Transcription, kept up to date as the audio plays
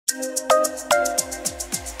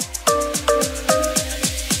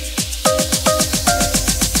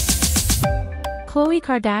Khloé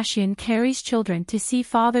Kardashian carries children to see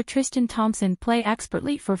father Tristan Thompson play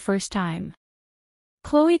expertly for first time.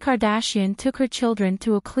 Khloé Kardashian took her children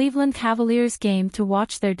to a Cleveland Cavaliers game to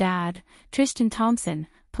watch their dad, Tristan Thompson,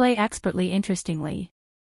 play expertly. Interestingly,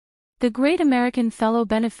 the great American fellow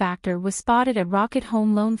benefactor was spotted at Rocket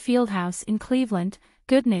Home Loan Fieldhouse in Cleveland,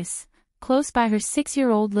 goodness, close by her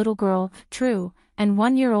 6-year-old little girl, True, and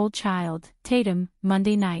 1-year-old child, Tatum,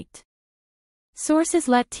 Monday night. Sources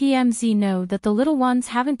let TMZ know that the little ones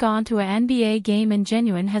haven't gone to a NBA game and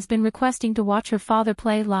Genuine has been requesting to watch her father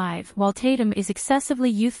play live while Tatum is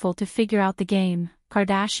excessively youthful to figure out the game.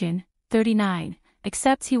 Kardashian, 39,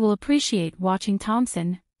 accepts he will appreciate watching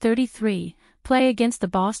Thompson, 33, play against the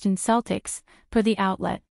Boston Celtics, per the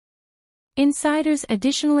outlet. Insiders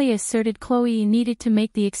additionally asserted Khloé needed to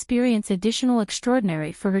make the experience additional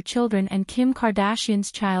extraordinary for her children and Kim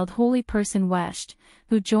Kardashian's child holy person West,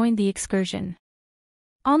 who joined the excursion.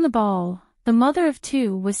 On the ball, the mother of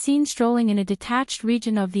two was seen strolling in a detached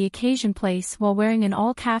region of the occasion place while wearing an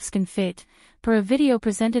all-calfskin fit, per a video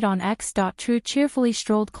presented on X. True cheerfully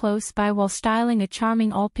strolled close by while styling a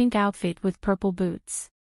charming all-pink outfit with purple boots.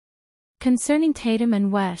 Concerning Tatum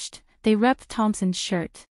and West, they repped Thompson's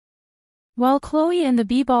shirt. While Khloé and the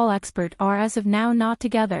b-ball expert are as of now not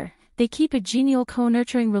together, they keep a genial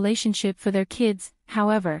co-nurturing relationship for their kids.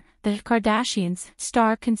 However, the Kardashians'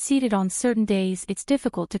 star conceded on certain days it's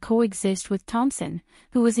difficult to coexist with Thompson,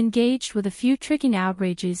 who was engaged with a few tricking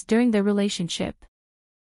outrages during their relationship.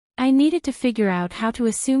 "I needed to figure out how to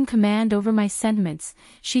assume command over my sentiments,"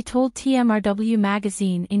 she told TMRW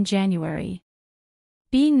magazine in January.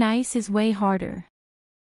 "Being nice is way harder.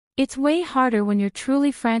 It's way harder when you're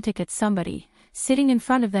truly frantic at somebody, sitting in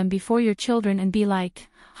front of them before your children and be like,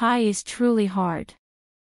 hi is truly hard."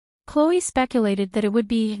 Khloé speculated that it would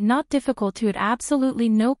be not difficult to at absolutely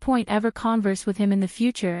no point ever converse with him in the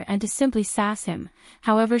future and to simply sass him,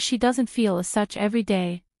 however she doesn't feel as such every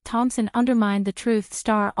day. Thompson undermined the Truth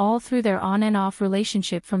star all through their on and off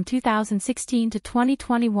relationship from 2016 to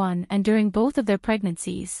 2021 and during both of their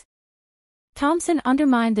pregnancies. Thompson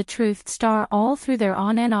undermined the Truth star all through their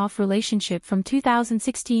on and off relationship from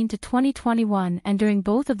 2016 to 2021 and during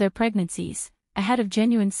both of their pregnancies, ahead of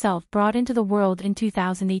Genuine Self brought into the world in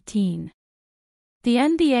 2018. The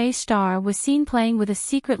NBA star was seen playing with a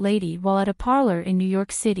secret lady while at a parlor in New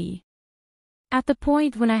York City. "At the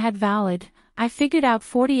point when I had valid, I figured out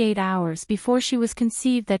 48 hours before she was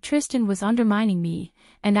conceived that Tristan was undermining me,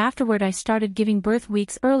 and afterward I started giving birth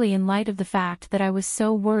weeks early in light of the fact that I was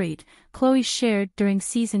so worried," Khloé shared during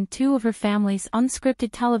season 2 of her family's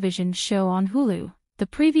unscripted television show on Hulu. The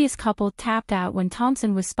previous couple tapped out when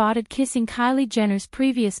Thompson was spotted kissing Kylie Jenner's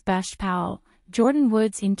previous best pal, Jordan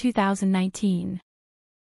Woods, in 2019.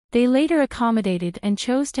 They later accommodated and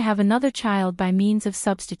chose to have another child by means of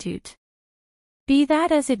substitute. Be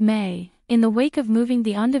that as it may, in the wake of moving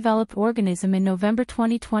the undeveloped organism in November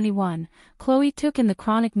 2021, Khloé took in the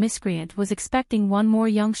chronic miscreant was expecting one more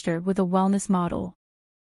youngster with a wellness model.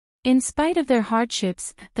 In spite of their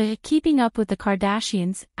hardships, the Keeping Up with the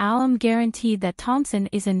Kardashians alum guaranteed that Thompson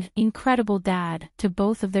is an incredible dad to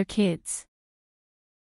both of their kids.